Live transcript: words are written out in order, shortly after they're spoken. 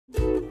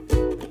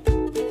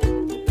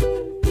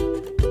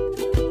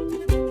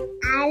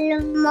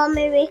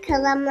mommy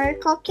because I'm her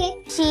cookie.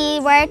 She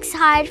works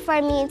hard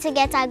for me to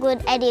get a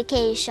good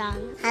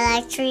education. I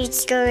like to read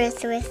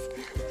stories with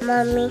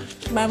mommy.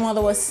 My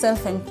mother was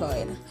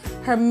self-employed.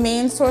 Her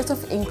main source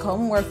of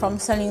income were from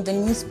selling the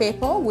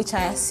newspaper, which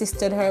I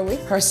assisted her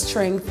with. Her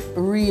strength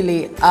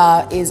really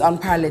is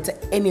unparalleled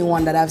to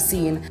anyone that I've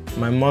seen.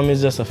 My mom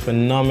is just a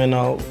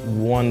phenomenal,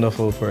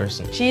 wonderful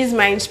person. She's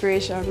my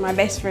inspiration, my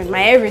best friend,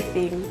 my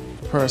everything.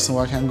 Person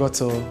who I can go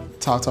to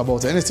talk to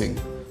about anything,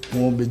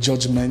 won't be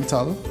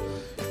judgmental,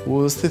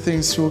 will see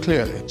things through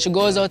clearly. She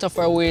goes out of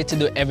her way to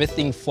do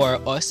everything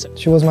for us.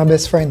 She was my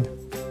best friend,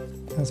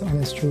 that's the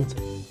honest truth.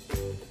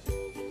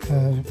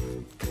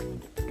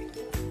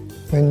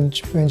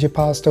 When she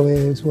passed away,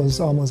 it was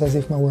almost as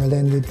if my world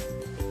ended.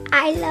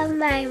 I love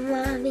my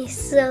mommy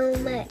so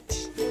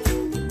much.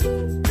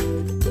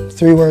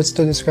 3 words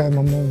to describe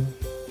my mom: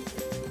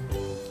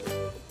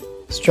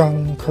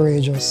 strong,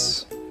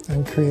 courageous,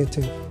 and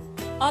creative.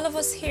 All of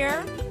us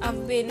here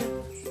have been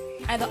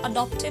either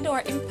adopted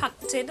or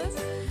impacted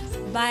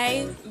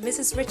by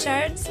Mrs.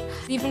 Richards.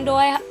 Even though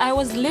I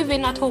was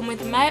living at home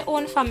with my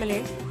own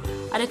family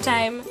at the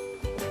time,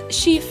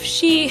 she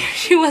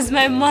was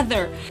my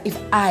mother. If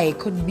I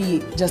could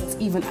be just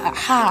even a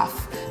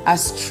half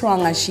as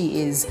strong as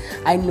she is,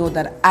 I know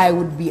that I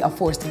would be a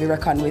force to be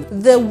reckoned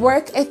with. The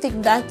work ethic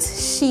that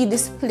she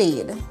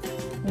displayed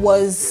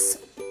was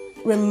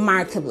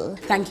remarkable.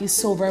 Thank you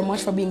so very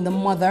much for being the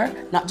mother,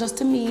 not just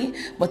to me,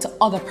 but to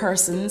other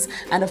persons,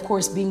 and of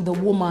course being the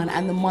woman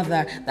and the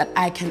mother that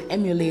I can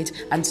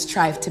emulate and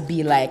strive to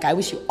be like. I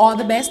wish you all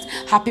the best.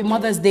 Happy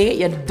Mother's Day.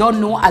 You don't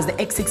know as the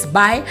X6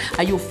 by,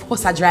 and you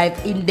force a drive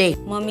in day.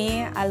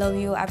 Mommy, I love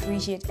you. I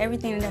appreciate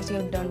everything that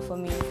you've done for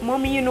me.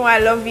 Mommy, you know I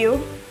love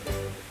you.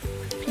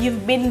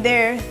 You've been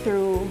there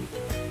through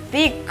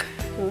thick,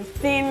 through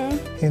thin.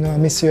 You know, I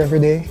miss you every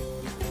day.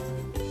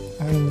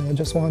 And I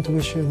just want to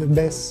wish you the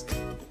best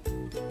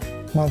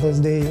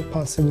Mother's Day you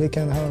possibly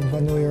can have. I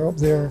know you're up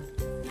there,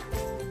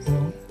 you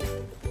know,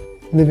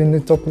 living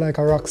it up like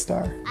a rock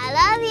star. I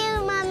love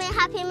you, Mommy.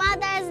 Happy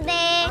Mother's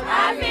Day.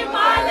 Happy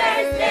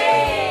Mother's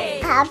Day!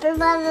 Happy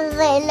Mother's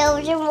Day,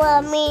 love you,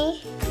 mommy.